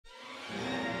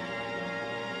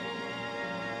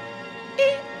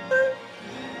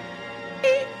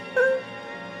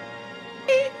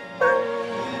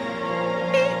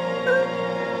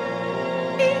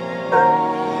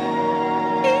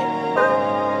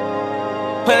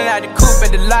Pulling out the coupe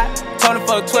at the lot. Told him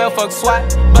fuck 12, fuck SWAT.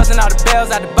 Busting all the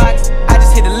bells out the box. I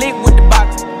just hit a lick with the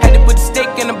box. Had to put the stick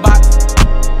in the box.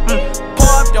 Pour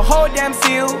up the whole damn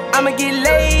seal. I'ma get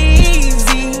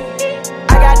lazy.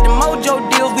 I got the mojo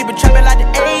deals. We been trapping like the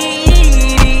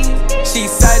 80s. She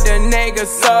said the nigga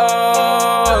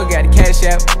so. Got the cash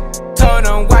out. Told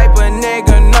him wipe a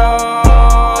nigga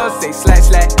no. Say slash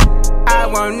slash. I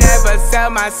won't never sell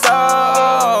my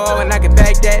soul. And I can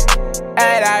back that.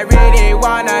 And I really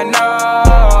wanna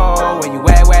know where you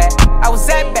at. I was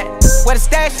at back, where the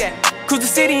stash at? Cruise the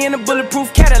city in a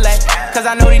bulletproof Cadillac. Cause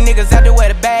I know these niggas out there where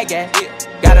the bag at.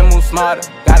 Gotta move smarter,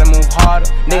 gotta move harder.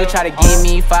 Nigga try to give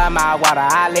me 5 mile water.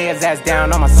 I lay his ass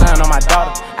down on my son, on my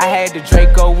daughter. I had the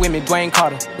Draco with me, Dwayne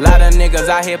Carter. Lot of niggas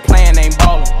out here playing, ain't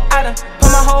ballin'. I done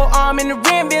put my whole arm in the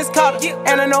rim, Vince Carter.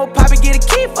 And I know Poppy get a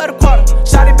key for the quarter.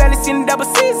 Shawty barely seen the double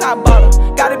C's, I bought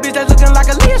her. Got a bitch that's looking like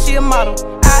a Leah, she a model.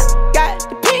 I got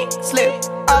the pink slip,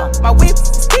 my whip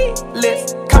is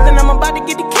keyless. Compton, I'm about to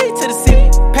get the key to the city.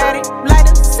 Patty, light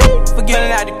up the seat.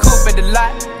 Forgetting out the coupe at the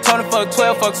lot. Told him fuck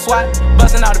 12, fuck SWAT.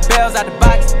 Busting all the bells out the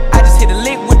box. I just hit a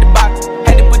lick with the box.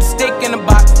 Had to put the stick in the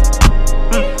box.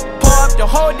 Pour up the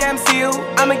whole damn seal.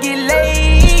 I'ma get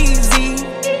lazy.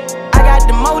 I got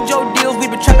the mojo deals. We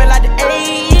been trapping like the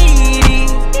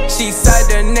 80s. She said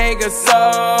the nigga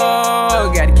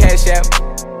so. Got the cash out.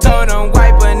 Told him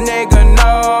wipe a nigga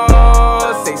no.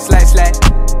 Say slash slash.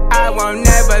 I won't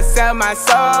never sell my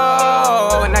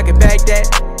soul. And I can back that.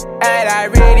 And I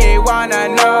really wanna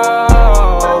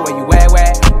know where you at.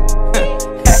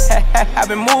 I've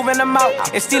been moving them out.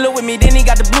 And steal it with me, then he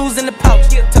got the blues in the pouch.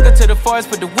 Took her to the forest,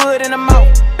 put the wood in her mouth.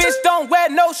 Bitch, don't wear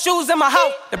no shoes in my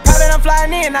house. The private I'm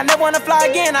flying in, I never wanna fly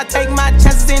again. I take my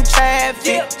chances in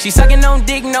traffic. She sucking on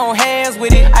dick, no hands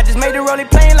with it. I just made the rolling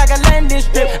plane like a landing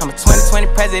strip. I'm a 2020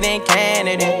 president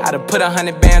candidate. I done put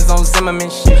 100 bands on Zimmerman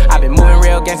shit. I been moving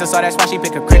real gangster, so that's why she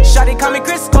pick a crit. Shawty call me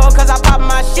Chris Cole, cause I pop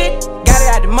my shit. Got it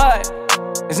out the mud,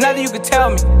 there's nothing you can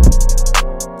tell me.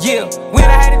 Yeah, when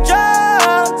I had a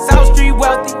job, South Street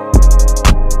wealthy.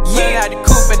 Yeah, I had the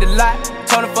coupe at the lot.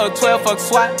 Told him fuck 12, fuck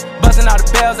SWAT. Busting all the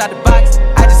bells out the box.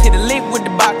 I just hit a lick with the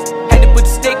box. Had to put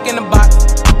the stick in the box.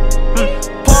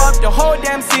 Pour up the whole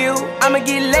damn seal. I'ma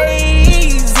get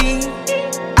lazy.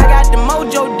 I got the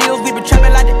mojo deals. We been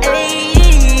trapping like the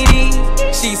 80s.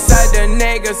 She said the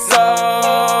nigga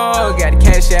so. Got the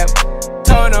cash out.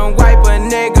 Told him wipe a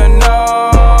nigga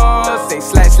no. Say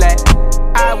slash slash.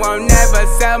 I won't never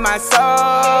sell my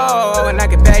soul. And I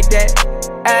can back that.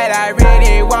 And I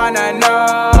really wanna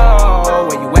know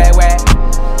where you at.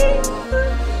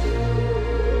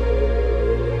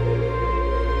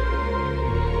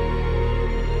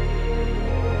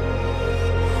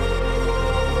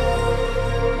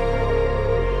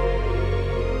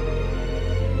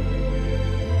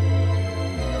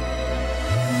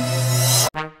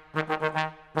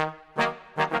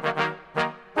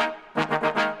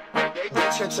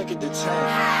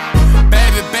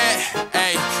 Baby bet,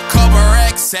 ayy, couple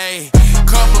racks, ayy,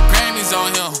 couple Grammys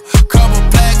on him, couple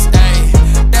plaques, ayy,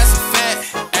 that's a fact,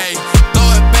 ayy,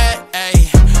 throw it back,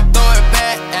 ayy,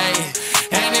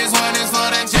 and this one is for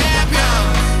the champion.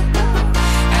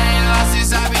 Ain't lost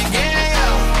since I began, yo.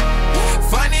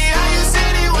 Funny how you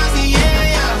said it was the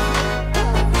end, yo.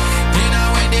 Then I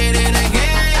went did it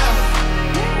again, yo.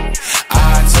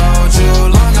 I told you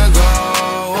long ago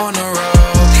on the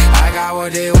road, I got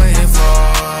what they waiting for.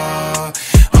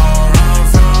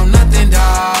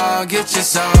 Get your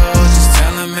soul, just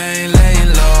tell him I ain't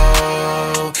laying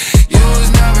low. You was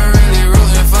never really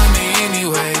rooting for me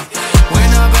anyway. When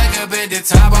I'm back up at the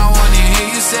top, I wanna hear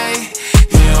you say,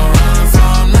 you don't run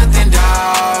from nothing,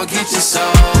 dawg. Get your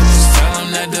soul, just tell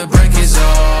him that the break is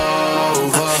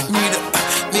over. Need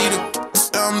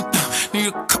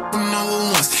a couple number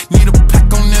ones. Need a pack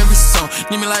on every song.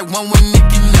 Need me like one with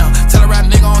Nicky now. Tell a rap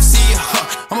nigga I don't see ya,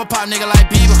 I'm a pop nigga like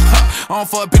Bieber, I don't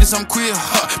fuck bitches, I'm queer,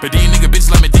 but these nigga bitches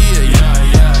let me deal,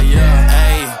 yeah,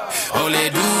 ayy, oh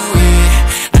let do it.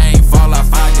 I ain't fall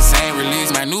off, I just ain't release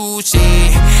my new shit.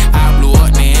 I blew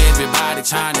up, now everybody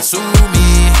tryna sue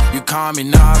me. You call me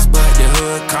Nas, but the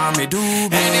hood call me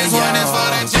Doobie. And this one is for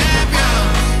the champion.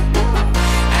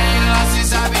 Ain't lost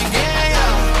since I began, yo.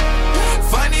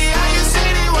 Funny how you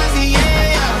said it was the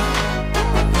end, yo.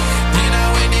 Then I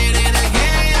went did it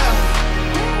again, yo.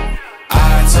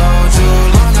 I told you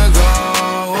long ago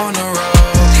on the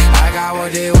road, I got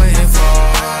what they waiting for.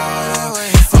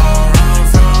 Don't run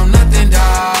from nothing,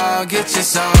 dawg. Get your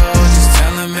soul, just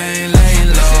tell him I ain't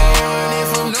laying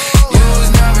low. You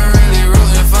was never really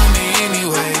rooting for me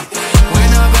anyway. When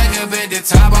I'm back up at the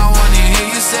top, I wanna hear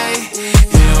you say,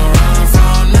 you don't run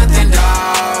from nothing,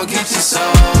 dawg. Get your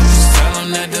soul, just tell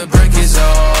him that the break is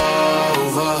over.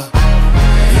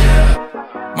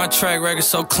 track record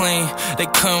so clean, they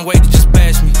couldn't wait to just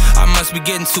bash me. I must be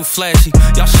getting too flashy,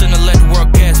 y'all shouldn't have let the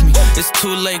world gas me. It's too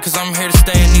late cause I'm here to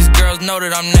stay and these girls know that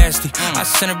I'm nasty. I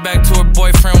sent her back to her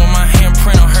boyfriend with my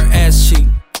handprint on her ass cheek.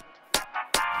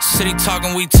 City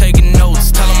talking, we taking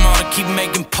notes. Tell him all to keep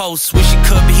making posts. Wish he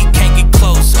could, but he can't get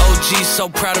close. OG so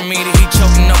proud of me that he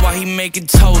choking up while he making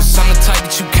toast. I'm the type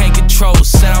that you can't control.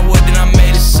 Said I would, then I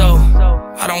made it so.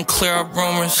 I don't clear up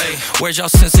rumors. Where's y'all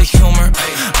sense of humor?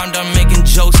 I'm done making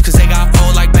jokes cause they got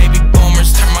old like baby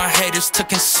boomers. Turn my haters to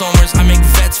consumers. I make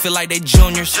vets feel like they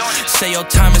juniors. Say your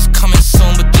time is coming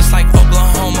soon, but just like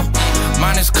Oklahoma,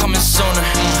 mine is coming sooner.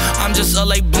 I'm just a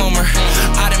late bloomer.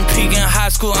 I didn't peak in high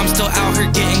school, I'm still out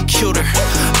here getting cuter.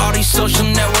 All these social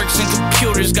networks and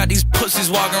computers got these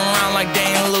pussies walking around like they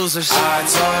ain't losers. I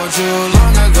told you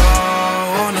long ago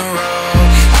on the road,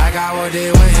 I got what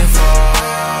they waiting for.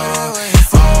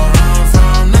 All run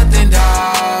from nothing,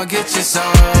 dog. Get your soul,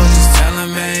 just tell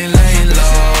them ain't laying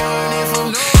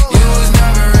low. You was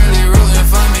never really rooting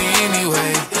for me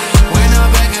anyway. When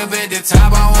I'm back up at the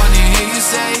top, I wanna hear you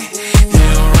say, you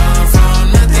don't run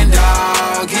from nothing,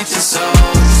 dog. Get your soul,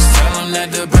 just tell them that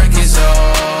the break is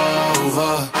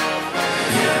over.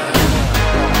 Yeah.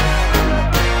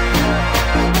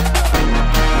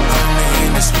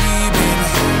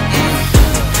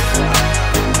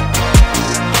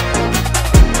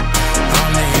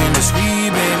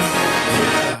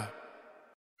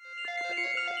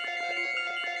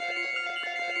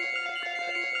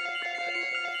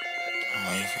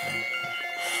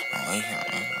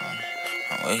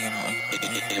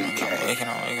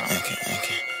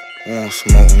 Who won't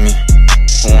smoke with me?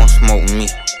 Who won't smoke with me?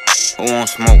 Who won't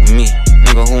smoke with me?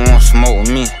 Nigga, who won't smoke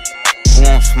with me? Who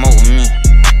won't smoke with me?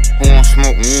 Who won't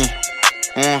smoke with me?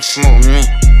 Who won't smoke with me?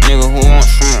 Nigga, who won't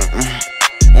smoke with me?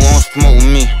 Who won't smoke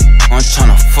with me? I'm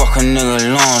tryna fuck a nigga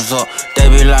lungs up. They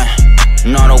be like,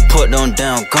 Nardo, put them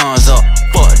damn guns up.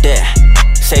 Fuck that.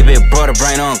 Say big brother,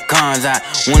 bring them guns out.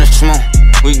 When it's smoke,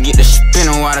 we get the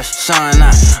spinning while the sun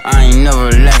out. I ain't never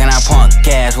lacking, I pump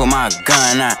gas with my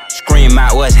gun out. Scream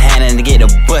out what's happening to get the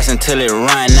bus until it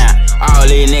run out. All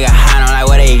these niggas hiding on like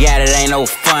what they got, it ain't no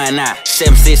fun out.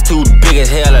 7'6" big as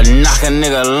hell to knock a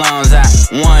nigga lungs out.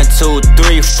 1, 2,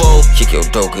 3, 4, kick your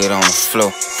dope, get on the floor.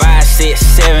 5, 6,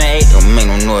 7, 8, don't make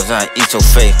no noise, I eat your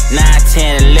face. 9,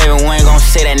 10, 11, we ain't gon'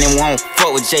 say that, then we won't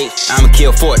fuck with Jake. I'ma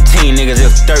kill 14 niggas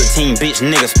if 13 bitch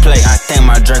niggas play. I think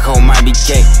my Draco might be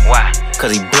gay. Why? Cause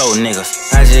he blow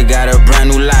niggas. I just got a brand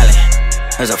new lolly.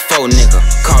 There's a faux nigga.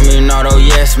 Call me Nardo,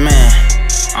 yes man.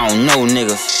 I don't know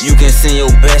niggas. You can send your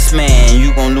best man,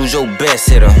 you gon' lose your best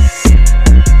hitter.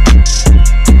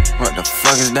 What the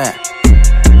fuck is that?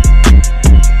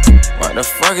 What the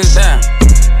fuck is that?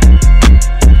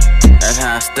 That's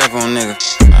how I step on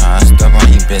niggas. I step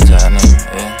on you bitch ass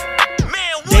nigga, yeah.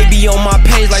 They be on my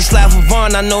page like Slav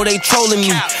Vaughn, I know they trolling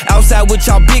me. Outside with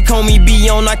y'all big homie be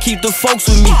on, I keep the folks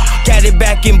with me. Got it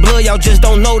back in blood, y'all just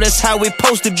don't know that's how it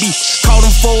supposed to be. Called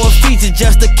him for a feature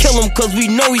just to kill him cause we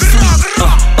know he's sweet.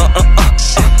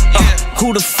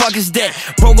 Who the fuck is that?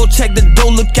 Bro, go check the door,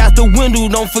 look out the window,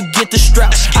 don't forget the strap.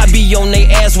 I be on they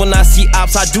ass when I see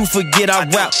ops, I do forget I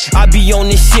rap. I be on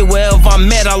this shit wherever I'm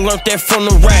at, I learned that from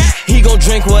the rap. He gon'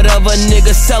 drink whatever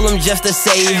nigga sell him just to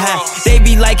say hi. They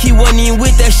be like he wasn't even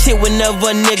with that shit whenever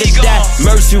a nigga die.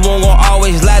 Mercy won't gon'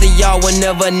 always lie to y'all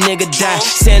whenever a nigga die.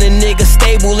 Send a nigga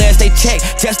stable as they check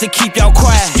just to keep y'all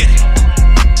quiet.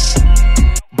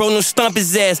 Bro, no stump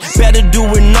his ass. Better do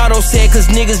what Nardo said, cause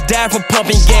niggas die from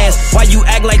pumping gas. Why you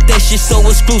act like that shit so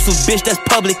exclusive, bitch? That's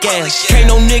public ass. Can't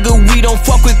no nigga we don't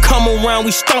fuck with come around, we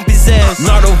stomp his ass.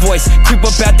 Nardo voice, creep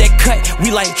up out that cut,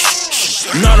 we like shh,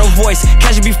 shh. Nardo voice,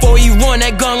 catch it before he run,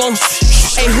 that gun on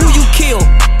shh. Hey, who you kill?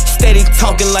 Steady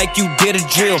talking like you did a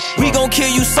drill. We gon'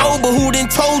 kill you sober, who done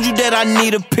told you that I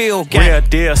need a pill? Real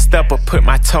deal stepper, put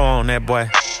my toe on that boy.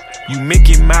 You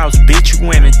Mickey Mouse, bitch, you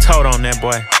went and told on that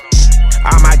boy.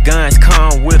 All my guns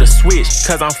come with a switch,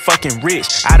 cause I'm fucking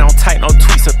rich. I don't type no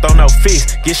tweets or throw no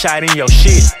fists, get shot in your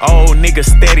shit. Old nigga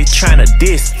steady tryna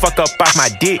diss, fuck up off my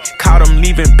dick. Caught him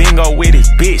leaving bingo with his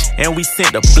bitch, and we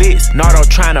sent the blitz. Nardo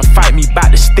tryna fight me bout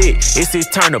the stick, it's his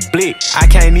turn to blick. I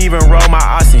can't even roll my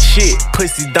ass and shit,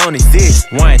 pussy don't exist.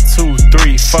 1, 2,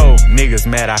 3, 4, niggas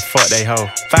mad I fuck they hoe.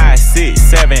 5, 6,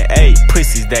 7, 8,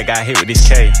 pussies that got hit with this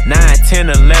K. 9, 10,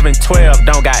 11, 12,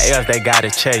 don't got L's, they gotta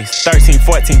chase. 13,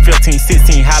 14, 15,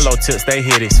 16 hollow tips, they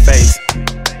hit his face.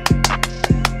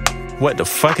 What the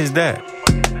fuck is that?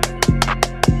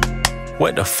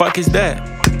 What the fuck is that?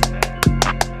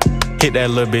 Hit that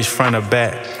little bitch front or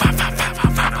back.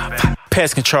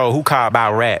 Pest control, who called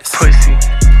about rats? Pussy.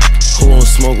 Who won't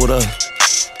smoke with us?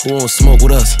 Who won't smoke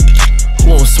with us? Who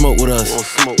won't smoke with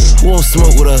us? Who won't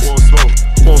smoke with us?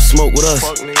 Who won't smoke with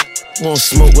us? Who won't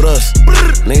smoke with us?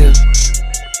 Nigga.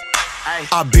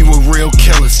 I be with real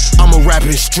killers. I'm a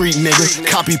rapping street nigga.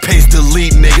 Copy, paste,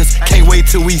 delete niggas. Can't wait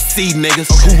till we see niggas.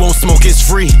 Who won't smoke is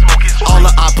free. All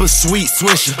the oppa sweet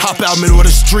swisher. Hop out middle of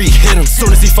the street, hit him.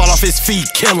 Soon as he fall off his feet,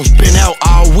 kill him. Been out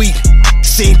all week.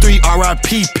 Seen 3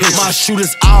 RIP pics. My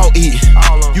shooters all eat.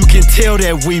 You can tell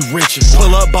that we richer.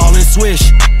 Pull up, ball and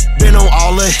swish. Been on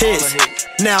all the hits.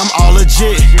 Now I'm all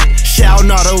legit. Shout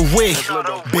Nardo Wick.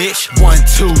 Bitch, 1,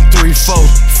 2, 3, 4.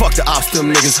 Fuck the ops,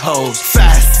 them niggas hoes. 5,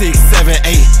 6, 7,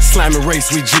 8. Slamming race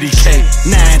with GDK.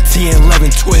 9, 10, 11,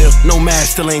 12. No man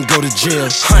still ain't go to jail.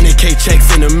 100K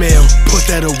checks in the mail. Put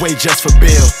that away just for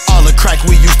bail. All the crack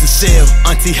we used to sell.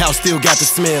 Auntie house still got the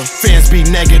smell. Fans be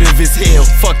negative as hell.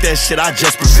 Fuck that shit, I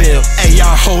just prevail.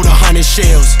 AR hold 100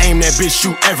 shells. Aim that bitch,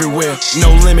 shoot everywhere.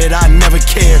 No limit, I never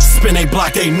care. Spin a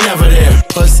block, they never there.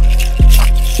 Pussy.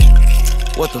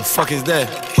 What the fuck is that?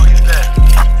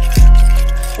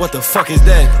 What the fuck is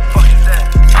that?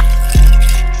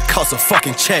 Cost a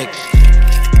fucking check.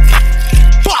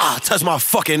 Bah! Touch my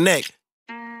fucking neck.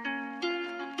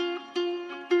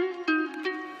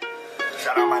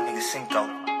 Shout out my nigga Cinco.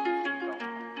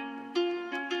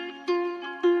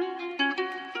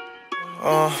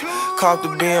 Cop the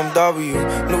BMW,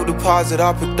 new deposit,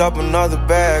 I picked up another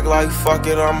bag. Like fuck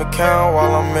it, I'ma count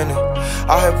while I'm in it.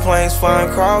 I had planes flying,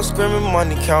 crowds screaming,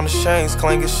 money counting chains,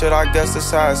 clanking shit, I guess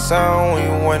that's how it sound when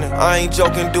you winning. I ain't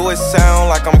joking, do it sound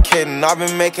like I'm kidding. I've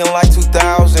been making like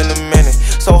 2,000 a minute.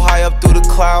 So high up through the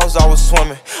clouds, I was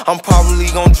swimming. I'm probably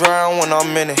gon' drown when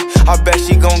I'm in it. I bet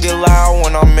she gon' get loud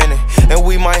when I'm in it. And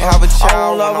we might have a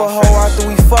child. I don't love a hoe after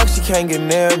we fuck, she can't get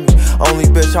near me. Only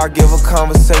bitch I give a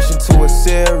conversation to is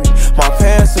Siri. My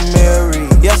pants are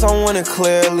mirrored. Yes, I'm winning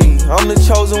clearly. I'm the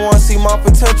chosen one, see my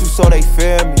potential, so they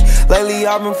fear me. Lately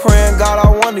I've been praying, God, I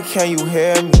wonder, can you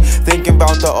hear me? Thinking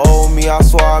about the old me, I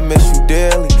swear I miss you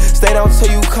dearly. Stay down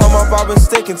till you come up, I've been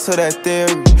sticking to that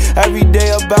theory. Every day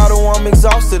a battle, I'm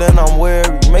exhausted and I'm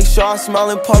weary. Make sure I smile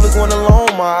in public when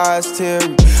alone, my eyes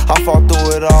teary. I fought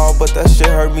through it all, but that shit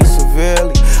hurt me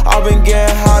severely. I've been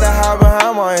getting high to hide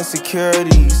behind my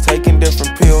insecurities. Taking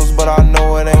different pills, but I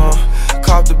know it ain't.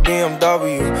 Cop the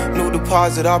BMW, new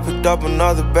deposit, I picked up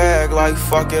another bag. Like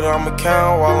fuck it, I'ma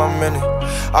count while I'm in it.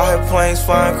 I had planes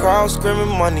flying, crowds screaming,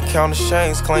 money counting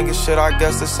chains, clanking shit, I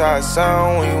guess that's how it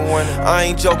sound when you winning. I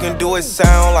ain't joking, do it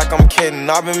sound like I'm kidding.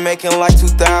 I've been making like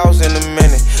 2,000 a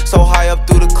minute. So high up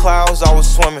through the clouds, I was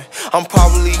swimming. I'm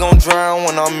probably gon' drown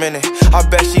when I'm in it. I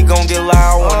bet she gon' get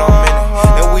loud when I'm in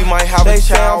it. And we might have a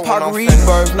child when I'm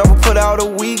rebirth. Never put out a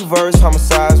weak verse.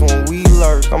 Homicides when we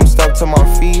lurk. I'ma step till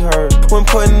my feet hurt. When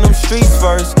putting them streets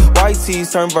first. White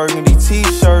tees turn burgundy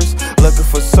t-shirts. Looking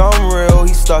for some real,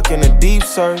 he stuck in a deep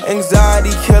search.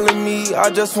 Anxiety killing me, I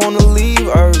just wanna leave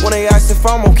Earth. When they ask if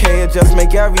I'm okay, it just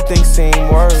make everything seem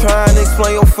worse. Trying to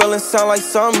explain your feelings sound like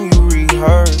something you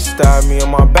rehearsed. Stab me in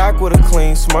my back with a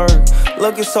clean smirk.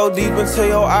 Looking so deep into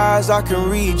your eyes, I can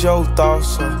read your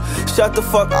thoughts. So shut the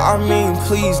fuck up, I mean,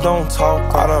 please don't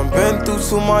talk. I done been through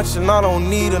too much and I don't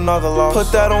need another loss.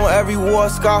 Put that on every war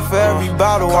scar for every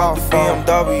battle. Cop the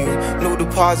BMW, new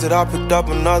deposit, I picked up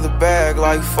another bag.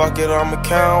 Like fuck it, I'ma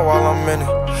count while I'm in it.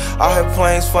 I had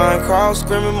planes flying, crowds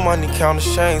screaming, money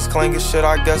counting chains, clanking shit,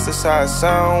 I guess that's how it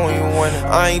sound when you winning.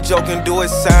 I ain't joking, do it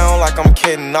sound like I'm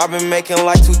kidding. I've been making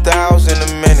like 2,000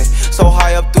 a minute. So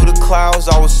high up through the clouds,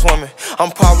 I was swimming.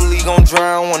 I'm probably gon'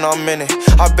 drown when I'm in it.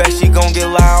 I bet she gon' get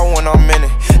loud when I'm in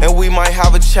it. And we might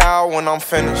have a child when I'm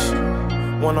finished.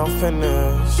 When I'm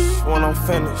finished, when I'm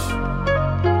finished.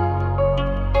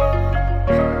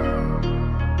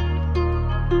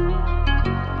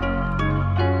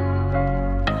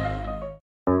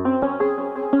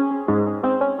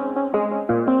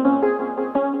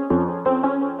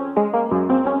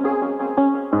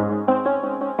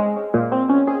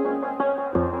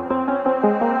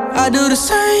 I do the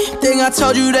same thing I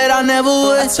told you that I never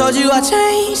would. I told you I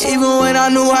changed, even when I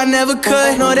knew I never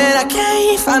could. Know that I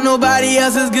can't find nobody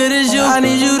else as good as you. I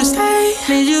need you to stay,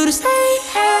 need you to stay.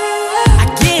 I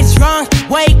get drunk,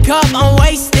 wake up, I'm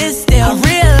wasted still. I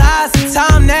realize the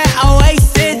time that I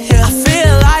wasted here. I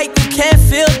feel like you can't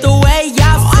feel the way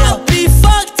I feel. I'll be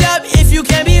fucked up if you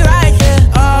can't be right here.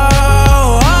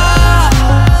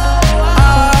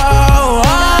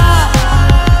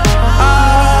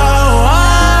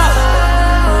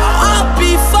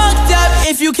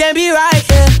 You can't be right,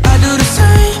 yeah. I do the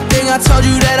same thing I told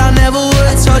you that I never would.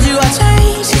 I told you I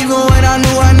changed, even when I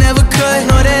knew I never could.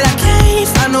 Know that I can't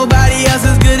find nobody else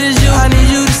as good as you. I need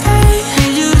you to stay,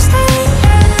 need you to stay.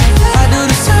 I do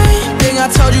the same thing I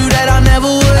told you that I never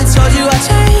would. I told you I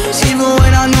changed, even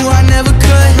when I knew I never could.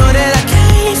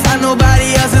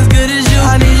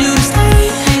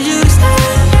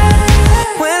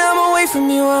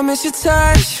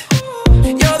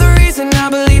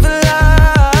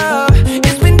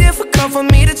 enough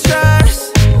for me to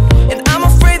trust, and I'm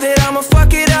afraid that I'ma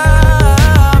fuck it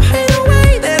up. Ain't no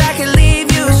way that I can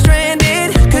leave you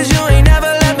stranded, cause you ain't never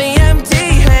left me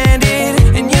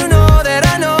empty-handed. And you know that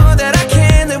I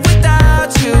can't live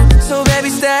without you, so baby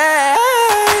stay.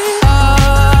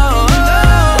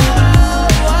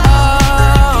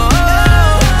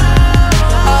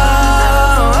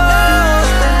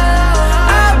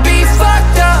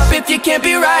 Can't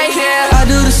be right here. I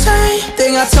do the same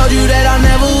thing I told you that I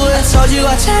never would. I told you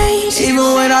I changed, even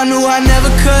when I knew I never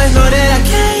could. Know that I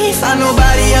can't find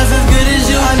nobody else as good as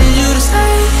you. I need you to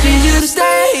stay, need you to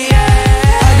stay, yeah.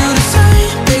 I do the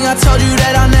same thing I told you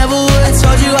that I never would. I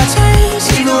told you I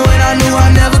changed, even when I knew I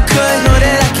never could. Know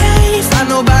that I can't find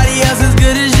nobody else as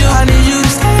good as you. I need you to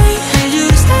stay, need you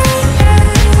to stay, yeah.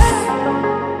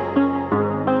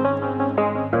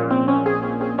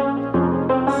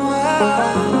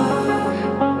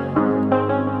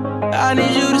 I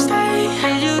need you to stay,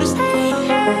 need you to stay.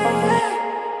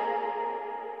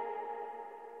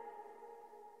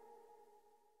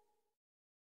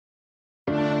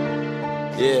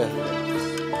 Yeah,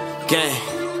 gang.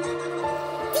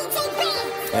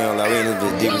 Ain't gonna lie, we in this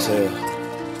bitch deep as hell.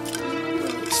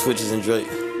 Switches and Drake.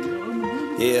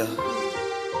 Yeah.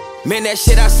 Man, that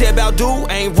shit I said about dude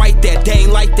ain't right that, they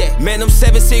ain't like that. Man, them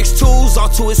 7.62s all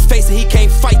to his face and he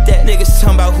can't fight that. Niggas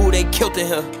talking about who they killed in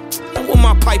here. Where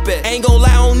my pipe at? Ain't gon' lie,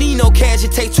 I don't need no cash.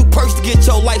 It take 2 perks to get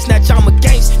your life snatch. I'm a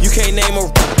gangster. You can't name a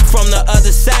from the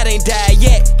other side, ain't died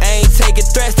yet. I ain't taking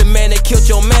threats. The man that killed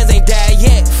your mans ain't died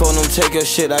yet. Phone them take your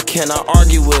shit, I cannot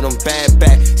argue with them. Bad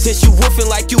back. Since you woofing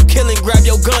like you killing, grab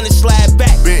your gun and slide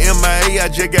back. Been MIA, I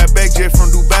just got back jet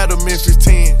from Dubai to Memphis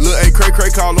 10. Lil' A cray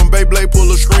call them Beyblade,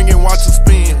 pull a string and watch it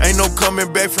spin. Ain't no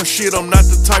coming back from shit, I'm not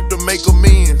the type to make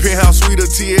amends. Penthouse suite or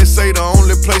TSA, the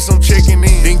only place I'm checking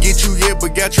in. Didn't get you yet,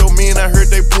 but got your men, I heard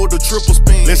they pulled a triple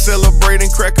spin. Let's celebrate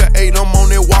and crack a 8, I'm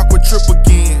on that walk with trip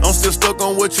again. I'm still stuck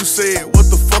on what you said, what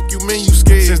the fuck you mean you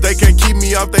scared? Since they can't keep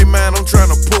me off they mind, I'm trying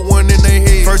to put one in their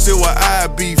head. First it was I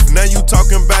beef, now you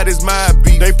talking about it's my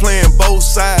beef. They playing both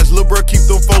sides, lil' bro keep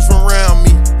them folks from around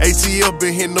me. ATL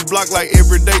been hitting the block like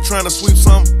every day trying to sweep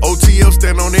something. OTL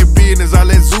stand on their business, I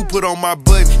let Zoo put on my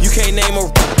button. You can't name a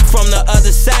from the other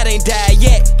side, ain't died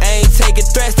yet. I ain't taking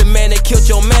threats, the man that killed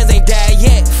your mans ain't died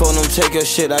yet. Phone them take your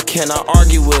shit, I cannot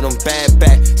argue with them. Bad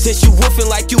back. Since you woofing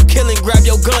like you killing, grab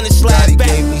your gun and slide Daddy back.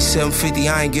 gave me 750,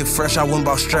 I ain't get fresh, I went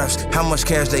bought straps. How much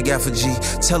cash they got for G?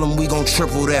 Tell them we gon'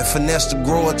 triple that. Finesse the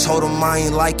grower, told him I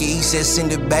ain't like it, he said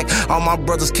send it back. All my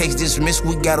brothers case dismissed,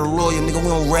 we got a lawyer, nigga,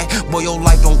 we don't rat. Boy, your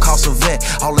life don't cost a vet.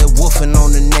 All that woofing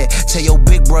on the net. Tell your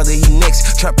big brother he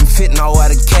next, trapping fitting all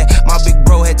out of cat. My big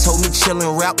bro had told me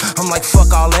chillin' rap, I'm like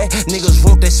fuck all that. Niggas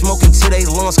want that smoke until they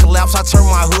lungs collapse. I turn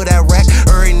my hood at rack.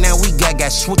 Right now we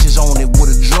got switches on it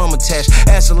with a drum attached.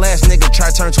 Ask the last nigga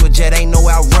try turn to a jet, ain't no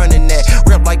outrunning that.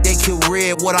 Rap like they kill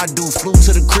red, what I do? Flew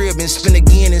to the crib and spin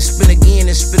again and spin again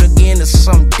and spin again to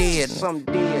some dead. Some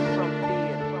dead.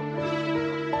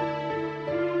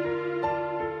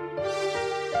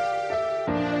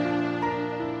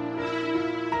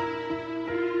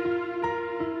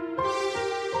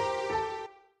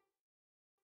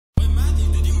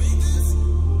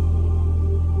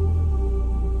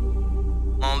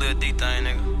 Only a D thing,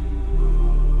 nigga.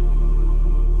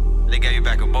 They gave you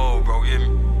back a bowl, bro, you hear me?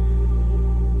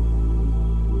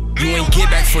 You ain't get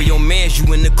back for your mans,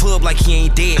 you in the club like he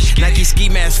ain't dead. Nike ski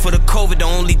mask for the COVID, the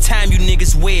only time you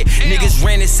niggas wear. Niggas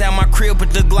ran inside my crib,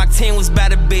 but the Glock 10 was by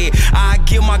the bed. I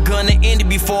give my gun to Indy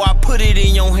before I put it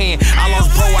in your hand. I lost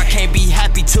bro, I can't be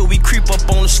happy till we creep up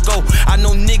on the scope. I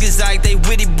know niggas like they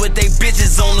with it, but they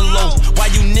bitches on the low. Why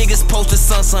you niggas posting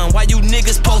sun? Why you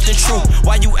niggas posting truth?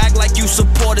 Why you act like you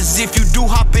supporters if you do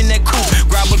hop in that coupe?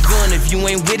 Grab a gun if you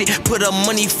ain't with it, put up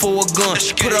money for a gun.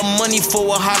 Put up money for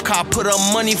a hot car, put up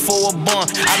money for a bun.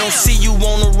 I don't see you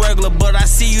on the regular, but I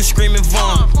see you screaming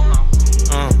Vaughn.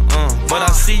 But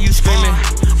I see you screaming.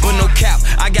 But no cap,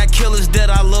 I got killers that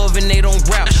I love and they don't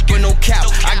rap. But no cap,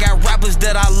 I got rappers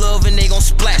that I love and they gon'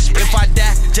 splash. If I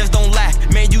die, just don't laugh.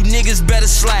 Man, you niggas better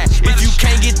slide. If you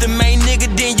can't get the main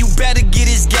nigga, then you better get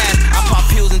his gas. I pop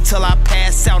pills until I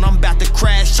pass out, I'm about to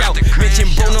crash out. Mention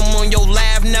Bonum on your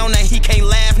laugh now he can't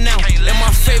laugh now. And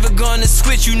my favorite gun to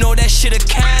switch, you know that shit a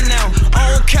kind now.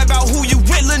 I don't care about who you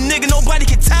with, little nigga, nobody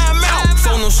can time out.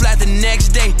 Phone them slap the next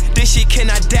day, this shit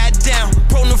cannot die down.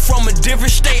 Bro them from a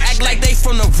different state, act like they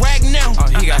from the rack now. Oh,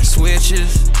 he got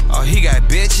switches, oh, he got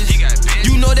bitches.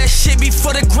 You know that shit be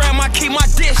for the gram, I keep my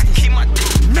distance.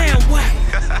 Man, what?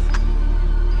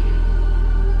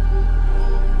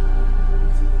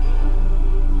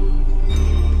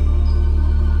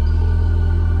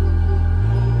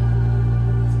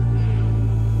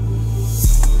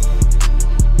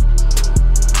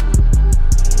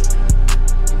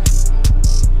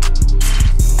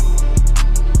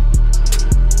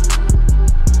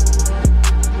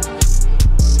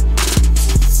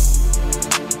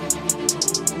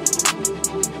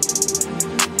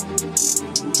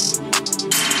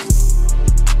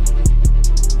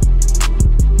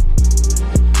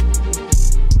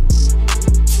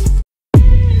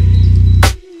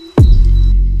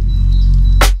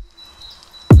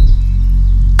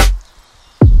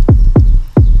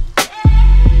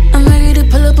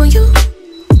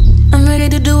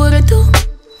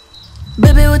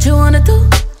 what you wanna do?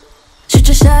 Shoot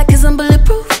your shot cause I'm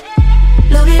bulletproof.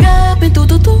 Load it up and do.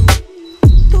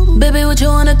 Baby, what you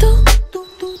wanna do?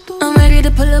 I'm ready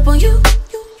to pull up on you.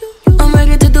 I'm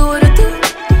ready to do what I do.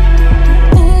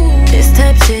 This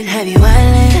type shit have you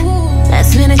wildin'.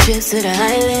 Last minute trips to the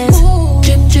islands.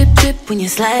 Drip when you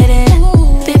sliding.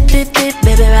 Fit,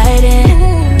 baby,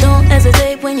 riding. Don't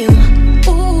hesitate when you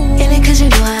in it cause you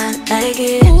know I like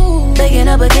it. Baking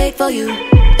up a cake for you.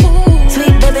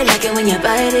 Sweet baby, like it when you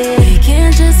bite it. We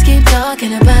can't just keep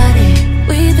talking about it.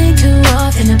 We think too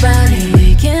often about it.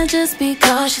 We can't just be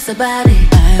cautious about it.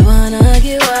 I wanna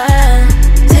get wild.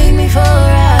 Take me for a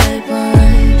ride,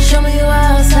 boy. Show me you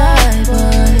outside,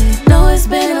 boy. Know it's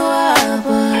been a while,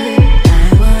 boy.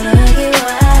 I wanna get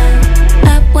wild.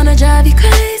 I wanna drive you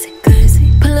crazy.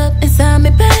 Pull up inside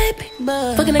me, baby.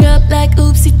 Fucking it up like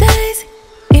oopsie daisy.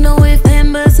 Ain't no if,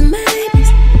 then, buts, and maybes.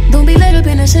 Don't be laid up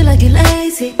in that shit like you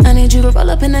lazy. I need you to roll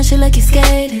up in that shit like you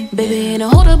skating. Baby, ain't no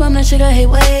hold up, I'm that shit I hate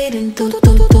waiting.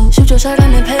 Shoot your shot,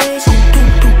 I'm impatient.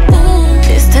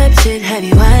 This type shit have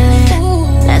you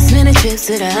wildin'. Last minute trips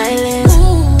to the islands.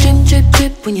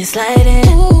 Drip when you sliding.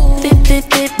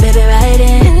 Fit, baby,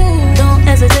 riding. Don't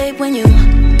hesitate when you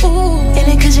in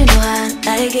it cause you know I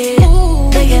like it.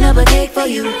 Baking up a cake for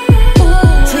you.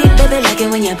 Sweet baby, like it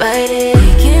when you bite it.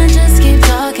 We can't just keep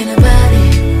talking about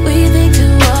it. We think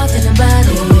too often about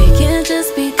it. We can't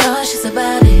just be cautious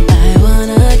about it. I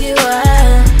wanna get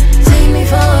wild. Take me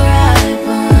for a ride,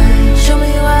 boy. Show me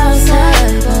you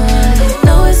outside, boy.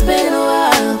 Know it's been a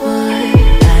while, boy.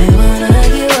 I wanna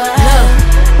get wild.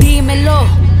 Dímelo,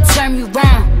 turn me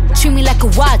round. Treat me like a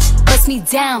watch, bust me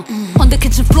down. On the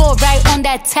kitchen floor, right on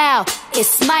that towel.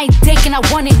 It's my dick and I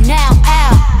want it now.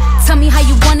 Ow. Tell me how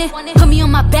you want it. Put me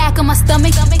on my back, on my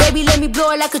stomach. Baby, let me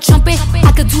blow it like a trumpet.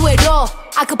 I could do it all.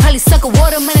 I could probably suck a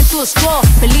watermelon through a straw.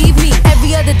 Believe me,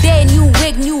 every other day, new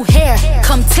wig, new hair.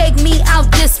 Come take me out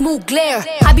this smooth glare.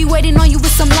 I be waiting on you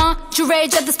with some lingerie.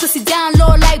 Drop this pussy down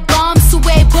low like bombs.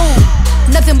 Sway boom.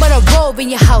 Nothing but a robe in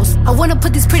your house. I wanna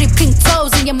put these pretty pink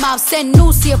toes in your mouth. Send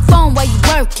news to your phone while you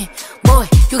working. Boy,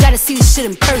 you gotta see this shit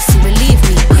in person, believe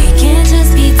me. We can't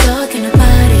just be talking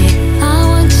about it. I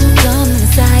want you to come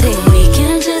inside it. We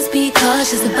can't just be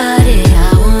cautious about it.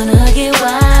 I wanna get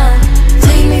wild.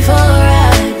 Take me for a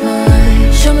ride,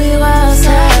 boy. Show me you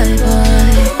outside,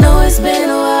 boy. Know it's been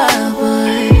a while,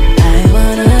 boy. I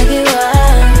wanna get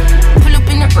wild. Pull up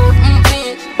in the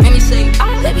Benz. Make me say,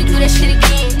 let me do that shit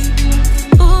again.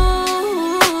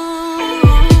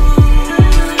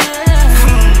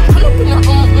 Pull up in the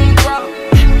bro.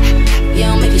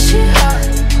 Yeah, I'm making shit hot.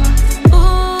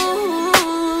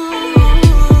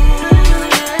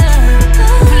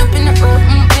 Pull up in the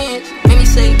Benz. Make me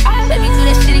say, let me do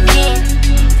that shit again.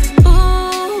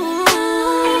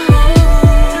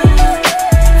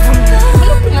 Pull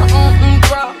up in the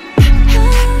bro.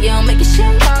 Yeah, I'm making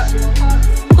shit hot.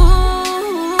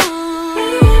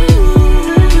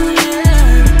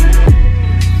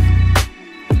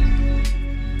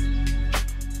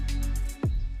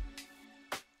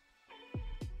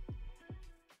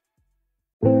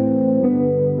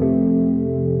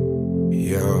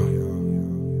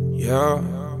 Yeah.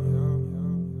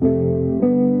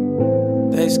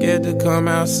 They scared to come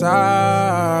outside.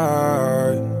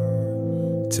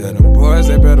 Tell them boys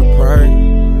they better pray.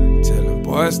 Tell them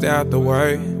boys stay out the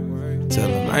way. Tell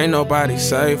them ain't nobody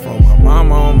safe. On my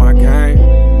mama, on my game.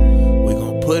 We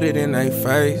gon' put it in they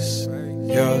face.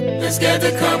 Yeah. They scared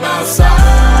to come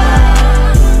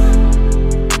outside.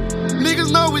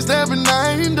 Niggas know we stepping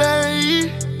night and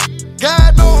day.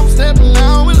 God know I'm stepping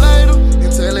now and later.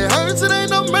 Until it hurts, it ain't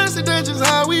no mercy, that's just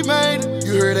how we made it.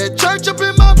 You heard that church up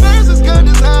in my verses, cause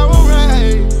that's how I'm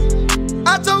raised.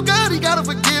 I told God he gotta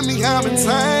forgive me, I'm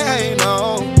insane,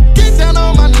 oh. Get down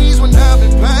on my knees when I'm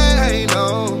in pain,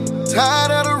 oh.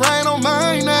 Tired of the rain on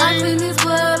my name. I clean this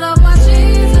blood off my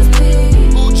Jesus,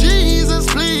 please. Oh, Jesus,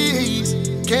 please.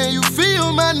 Can you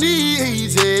feel my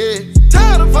needs, yeah?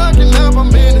 Tired of fucking up,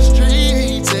 I'm in the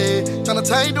streets, yeah. Tryna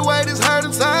take the weight that's hurt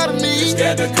inside of me.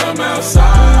 Scared to come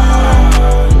outside.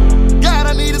 God,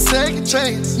 I need a second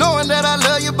chance. Knowing that I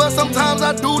love you, but sometimes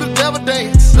I do the devil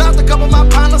dance. Lost a couple of my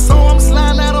partners, so I'm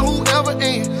sliding out of whoever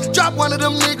in. Drop one of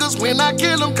them niggas when I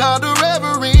kill them, call the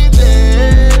reverend,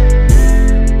 yeah.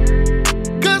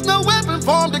 Cause no weapon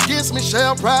formed against me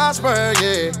shall prosper,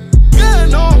 yeah. God,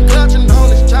 know I'm clutching on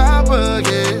this chopper,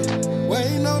 yeah.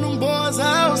 Waiting on them boys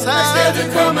outside. They scared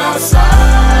to come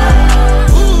outside.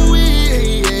 Ooh,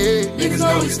 yeah. Niggas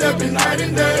know we stepping night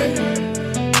and day.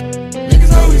 Niggas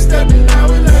know we stepping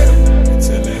now and later.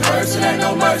 Until it hurts, it ain't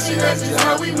no mercy, that's just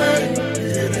how we made. You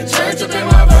hear the church up in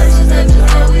my verses, that's just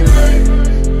how we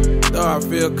made. Though I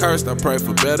feel cursed, I pray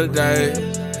for better days.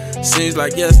 Seems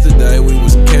like yesterday we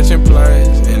was catching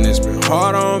plays, and it's been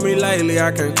hard on me lately,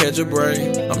 I can't catch a break.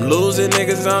 I'm losing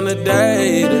niggas on the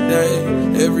day to day.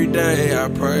 Every day I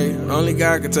pray, only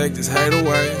God can take this hate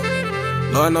away.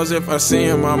 Lord knows if I see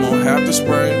him, I'm gonna have to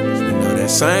spray. You know that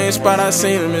same spot I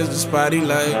seen him is the spot he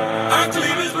lay. I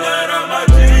clean his blood on my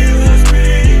Jesus,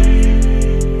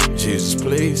 please. Jesus,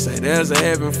 please, say there's a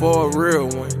heaven for a real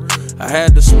one. I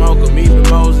had to smoke him, even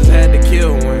Moses had to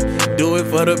kill one. Do it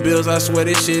for the bills, I swear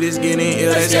this shit is getting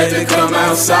ill. They scared to come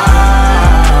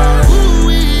outside.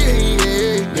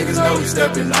 Niggas know we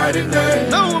stepping night and day.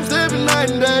 Know I'm stepping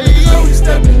night and day. Niggas know we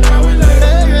stepping now and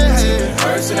later.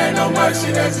 First, it ain't no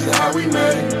mercy, that's just how we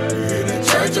made. You hear that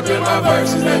church up in my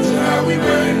verses, that's just how we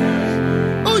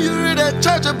made. Oh, you hear that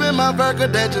church up in my burger,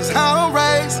 that's just how I'm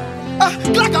raised.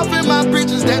 Glock off in my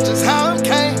britches, that's just how I'm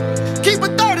came. Keep a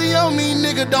 30 on me,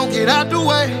 nigga, don't get out the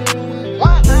way.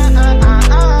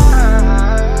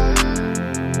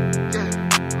 Yeah.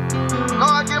 Know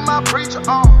I get my preacher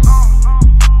on.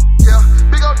 Yeah,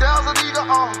 big ol' Dow's an eagle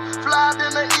on. Fly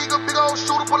in the eagle, big ol'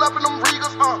 shooter, pull up in them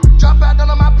Regals Drop out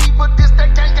none of my people, this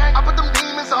that gang gang. I put them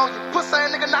demons on you. Pussy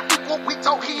nigga not equal, we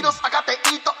told heaters. I got that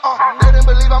ether They didn't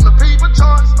believe I'm the people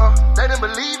choice. They didn't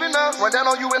believe in us. Run down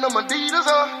on you in them Adidas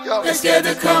Yo. They scared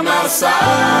to come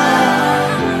outside.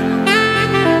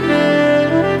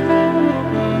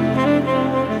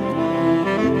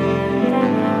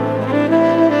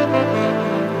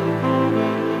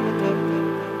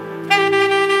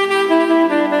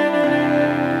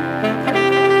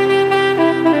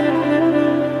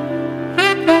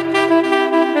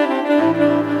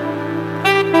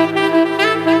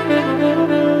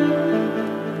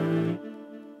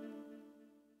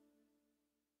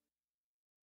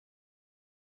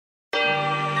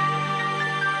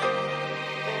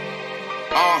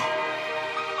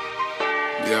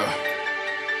 Yeah.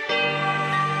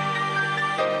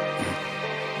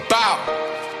 Bow.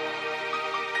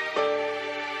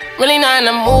 Really not in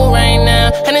the mood right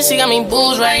now. Hennessy got me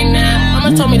booze right now.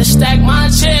 Mama told me to stack my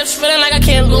chips, feeling like I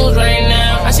can't lose right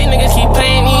now. I see niggas keep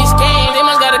playing these games, they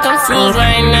must got it confused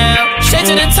right now. Straight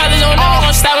to the top, there's no never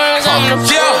gonna stop when I'm the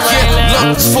pool right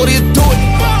now. Look, it's 40 to do it.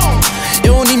 It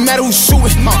don't even matter who's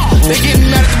shooting. They getting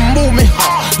mad at the movement.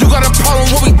 You got a problem,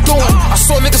 what we doing? I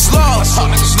saw niggas love,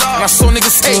 and I saw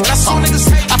niggas hate. I thought niggas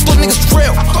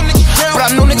real, but I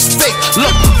know niggas fake.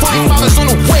 Look, 45 is on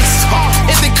the waist.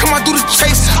 If they come out through the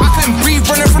chase, I couldn't breathe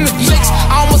running from the lakes.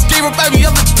 I almost gave up every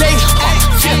other day.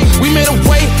 We made a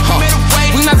way,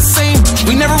 we not the same,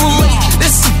 we never relate.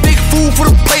 This is a big food for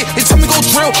the plate. They tell me go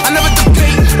drill, I never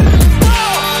debate.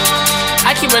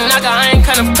 I keep a knocker, I ain't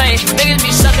kinda play. Niggas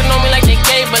be sucking on me like they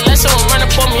gay, but let someone run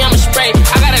up on me, I'ma spray.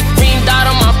 I got a green dot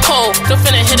on my pole, still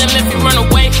finna hit him if he run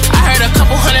away. I heard a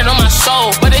couple hundred on my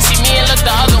soul, but they see me and look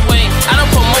the other way. I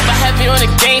don't promote but heavy on the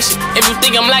gang shit. If you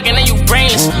think I'm lacking, then you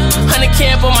brainless.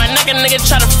 100K up on my neck, a nigga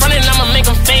try to front it, and I'ma make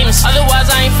him famous. Otherwise,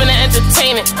 I ain't finna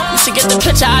entertain it. You should get the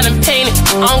picture, I done painted.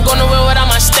 I don't go nowhere without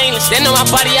my stainless. They know my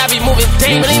body, I be moving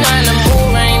dangerous. Really not in the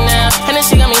mood right now.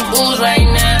 Hennessy got me booze right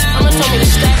now. Mama told me to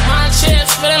stack my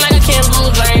chips, feeling like I can't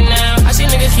lose right now. I see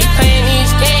niggas keep playing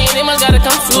these games, they must got it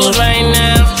confused right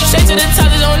now. Straight to the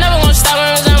top, they don't never gonna stop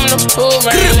when I'm in the pool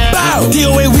right now.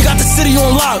 DOA, we got the city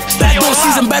on lock. Backdoor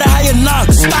season, better how you knock.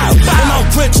 Stop, I'm out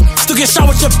rich. Still get shot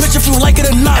with your bitch if you like it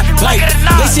or not. Like,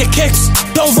 they see kicks,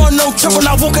 don't run no trip when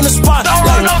I walk in the spot.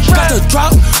 Like, got the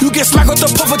drop, you get smacked with the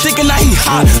puffer thinking that he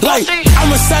hot. Like,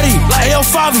 I'm a Seti, AL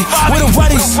Favi, with the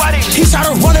Weddies. He tried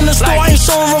to run in the store, I ain't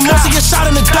showing remorse, he get shot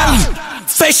in the belly.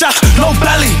 Face shot, no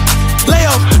belly.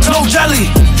 Layup, no jelly.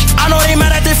 I know they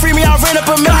mad at they free me, I ran up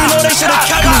a million, know they should've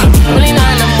kept me. Really not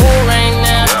in the mood right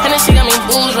now. Hennessy got me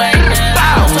booze right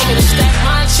now. Told me to stack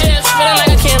my chips, feeling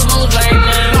like I can't lose right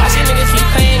now. I see niggas keep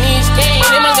playing these games,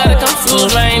 they must got it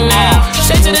confused right now.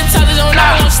 Straight to the top, they don't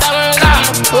know stop when I'm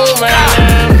in the pool right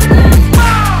now.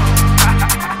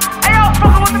 Hey, y'all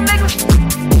fucking with the niggas.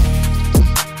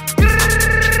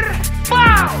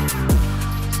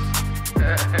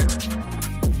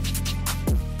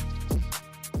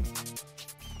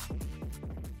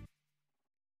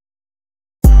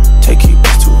 Take you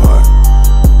to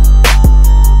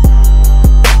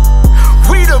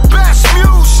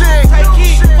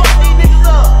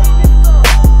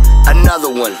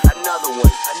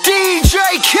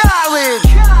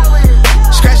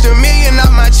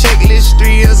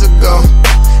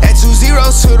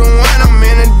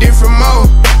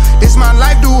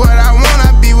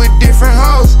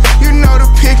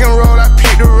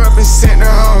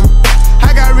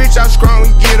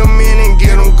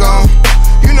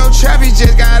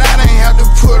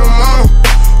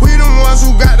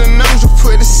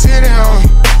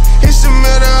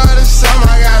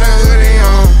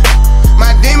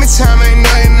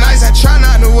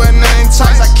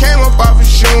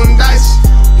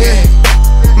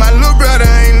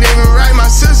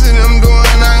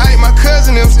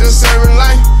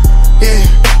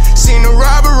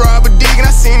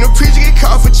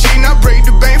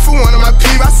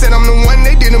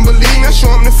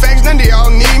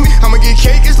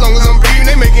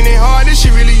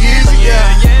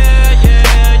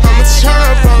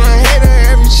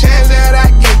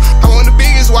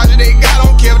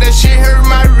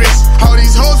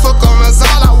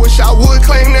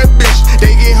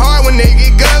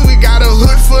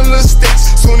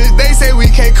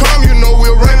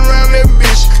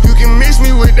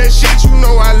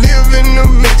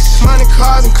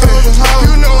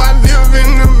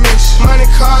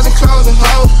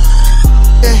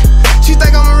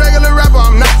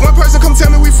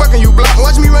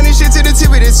watch me run this shit to the tip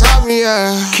of the top,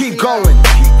 yeah. Keep going.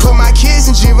 Put my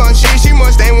kids in Givenchy, she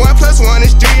must ain't 1 + 1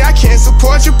 is 3. I can't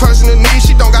support your personal needs.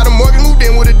 She don't got a mortgage, moved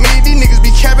in with a need. These niggas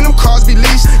be capping, them cars be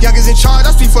leased. Youngers in charge,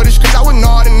 I speak for the streets. I would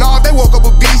nod and nod, they woke up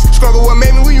a beast. Struggle what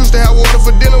made me, we used to have water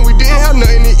for dinner. We didn't have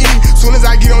nothing to eat. Soon as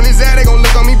I get on his ass, they gon'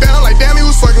 look on me bad. I'm like, damn, he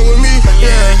was fucking with me.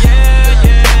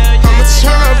 Yeah. I'ma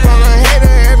turn up on a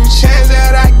hater every chance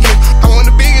that I get. I want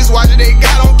the biggest watch that they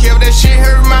got, don't care if that shit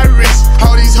hurt my wrist.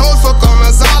 All these hoes fuck on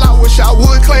us all, I wish I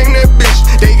would claim that bitch.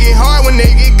 They get hard when they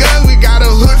get guns, we got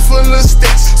a hood full of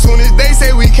sticks. Soon as they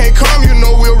say we can't come, you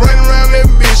know we'll run around that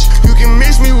bitch. You can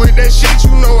mix me with that shit,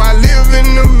 you know I live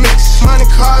in the mix. Money,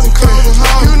 cars, and clothes and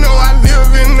hoes, you know I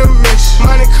live in the mix.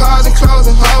 Money, cars, and clothes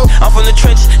and hoes. I'm from the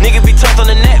trenches, nigga be tucked on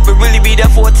the net, but really be there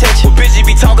for attention. But bitches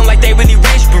be talking like they really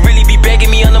rich, but really be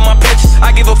begging me under my pictures. I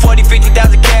give her 40, 50,000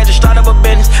 cash to start up a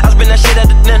business. I spend that shit at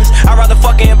the dentist. I'd rather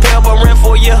fucking pay up a rent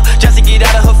for a year just to get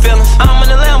out of her feelings. I'm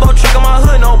in the Lambo truck in my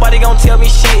hood, nobody gon' tell me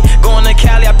shit. Going to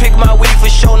Cali, I pick my weed for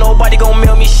sure, nobody gon'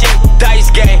 mail me shit.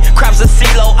 Dice game, crops a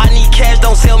CeeLo, I need cash,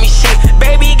 don't sell me shit.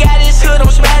 Baby got his hood,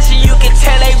 I'm smashing, you can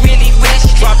tell they really rich.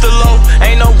 Drop the low,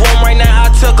 ain't no room right now,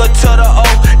 I took her to the O.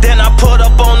 Then I put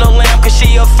up on the lamp, cause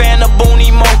she a fan of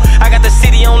Booney Mo. I got the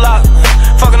city on lock,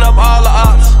 fucking up all the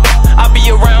ops. I be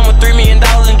around with $3 million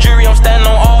in jury, I'm standing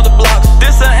on all the blocks.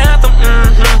 This an anthem,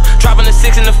 dropping the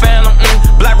 6 in the Phantom,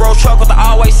 Black road truck with the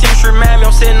always seems remind me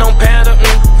I'm sitting on Panda,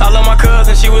 I love my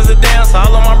cousin, she was a dancer. I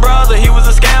love my brother, he was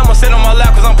a scammer. Sit on my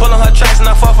lap cause I'm pulling her tracks, and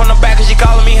I fuck from the back cause she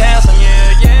calling me handsome.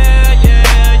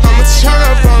 Yeah. I'ma turn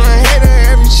up on a hater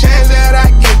every chance that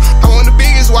I get. I want the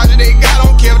biggest watch that they got,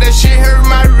 don't care if that shit hurt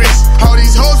my wrist. All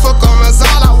these hoes fuck on us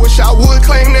all, I wish I would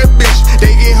claim that bitch.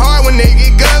 They get hard when they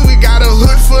get guns, we got a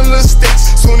hood full of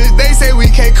sticks. Soon as they say we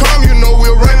can't come, you know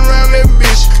we'll run around that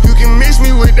bitch. You can mix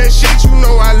me with that shit, you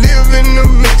know I live in the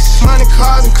mix. Money,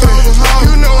 cars, and clothes and hoes,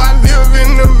 you know I live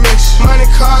in the mix. Money,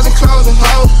 cars, and clothes and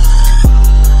hoes.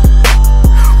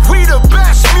 We the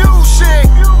best music.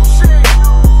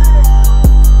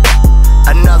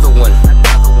 Another one.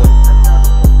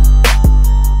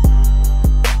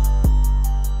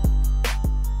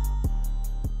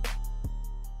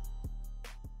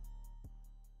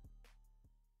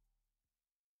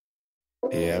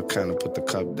 Yeah, I kind of put the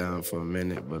cup down for a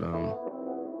minute, but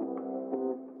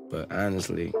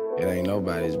honestly, it ain't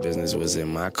nobody's business. What's in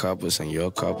my cup, what's in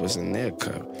your cup, what's in their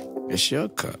cup. It's your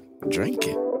cup. Drink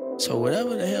it. So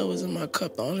whatever the hell was in my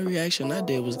cup, the only reaction I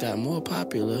did was got more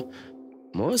popular,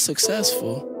 more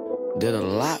successful, did a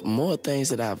lot more things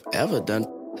that I've ever done.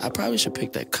 I probably should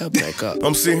pick that cup back up.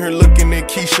 I'm sitting here looking at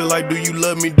Keisha like, do you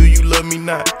love me, do you love me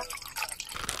not?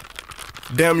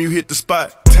 Damn, you hit the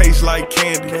spot. Taste like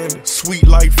candy, sweet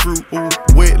like fruit, ooh,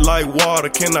 wet like water.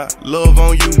 Can I love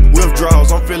on you?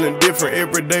 Withdrawals, I'm feeling different.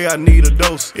 Every day I need a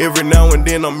dose. Every now and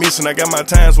then I'm missing. I got my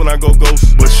times when I go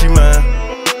ghost. But she mine,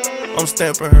 I'm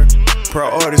stamping her.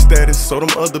 Priority status, so them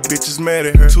other bitches mad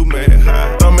at her. Too mad,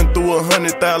 high. Thumbing through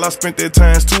 100,000, I spent that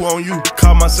times 2 on you.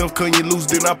 Caught myself cutting you loose,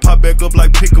 then I pop back up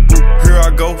like Pickaboo. Here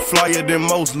I go, flyer than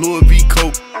most, Louis V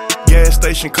coat. Gas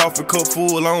station, coffee cup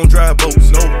full, I don't drive boats.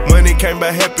 No money came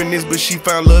by happiness, but she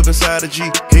found love inside a G.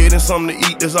 Head and something to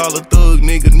eat, that's all a thug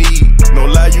nigga need. No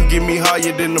lie, you get me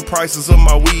higher than the prices of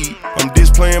my weed. I'm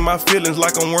displaying my feelings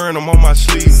like I'm wearing them on my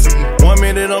sleeve. 1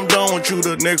 minute I'm done with you,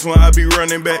 the next one I be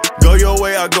running back. Go your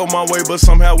way, I go my way, but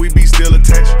somehow we be still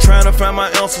attached. Trying to find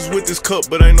my ounces with this cup,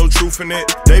 but ain't no truth in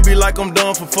that. They be like I'm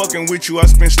done for fucking with you, I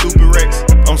spend stupid racks.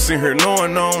 I'm sitting here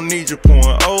knowing I don't need you,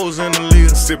 pouring O's in the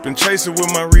lid, sipping, chasing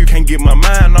with my reef. Can't get my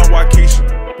mind on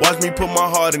Waukesha. Watch me put my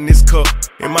heart in this cup.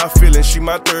 In my feelings, she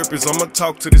my therapist, I'ma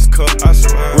talk to this cup. I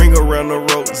swear. Ring around the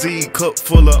road, Z, cup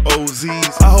full of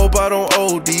OZs. I hope I don't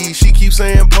OD, she keeps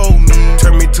saying pull me.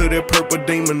 Turn me to that purple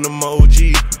demon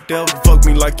emoji. Devil fuck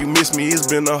me like you miss me, it's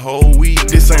been a whole week.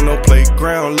 This ain't no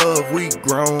playground, love, we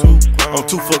grown. I'm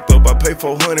too fucked up, I pay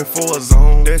 400 for a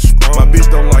zone. That's wrong. My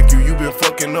bitch don't like you been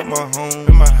fucking up my home.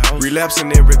 In my house.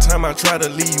 Relapsing every time I try to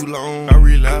leave you alone. I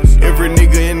relapse. Every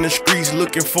nigga in the streets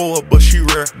looking for her, but she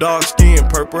rare. Dark skin,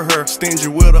 purple hair, stingy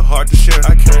with a heart to share.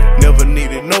 I can't never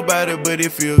needed nobody, but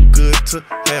it feel good to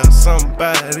have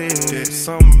somebody.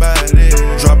 Somebody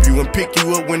drop you and pick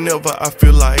you up whenever I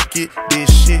feel like it. This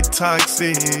shit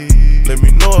toxic. Let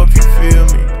me know if you feel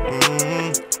me.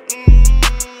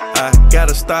 I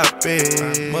Gotta stop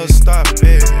it, must stop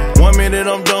it. 1 minute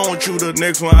I'm done with you, the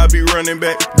next one I be running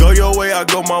back. Go your way, I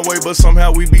go my way, but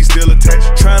somehow we be still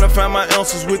attached. Trying to find my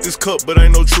ounces with this cup, but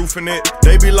ain't no truth in it.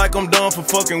 They be like I'm done for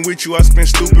fucking with you, I spend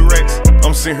stupid racks.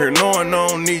 I'm sitting here knowing I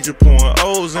don't need you, pouring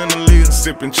O's in the lid.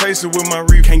 Sipping chaser with my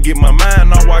reef, can't get my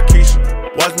mind on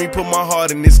Waukesha. Watch me put my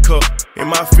heart in this cup. In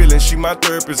my feelings, she my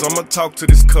therapist, I'ma talk to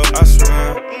this cup, I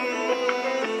swear.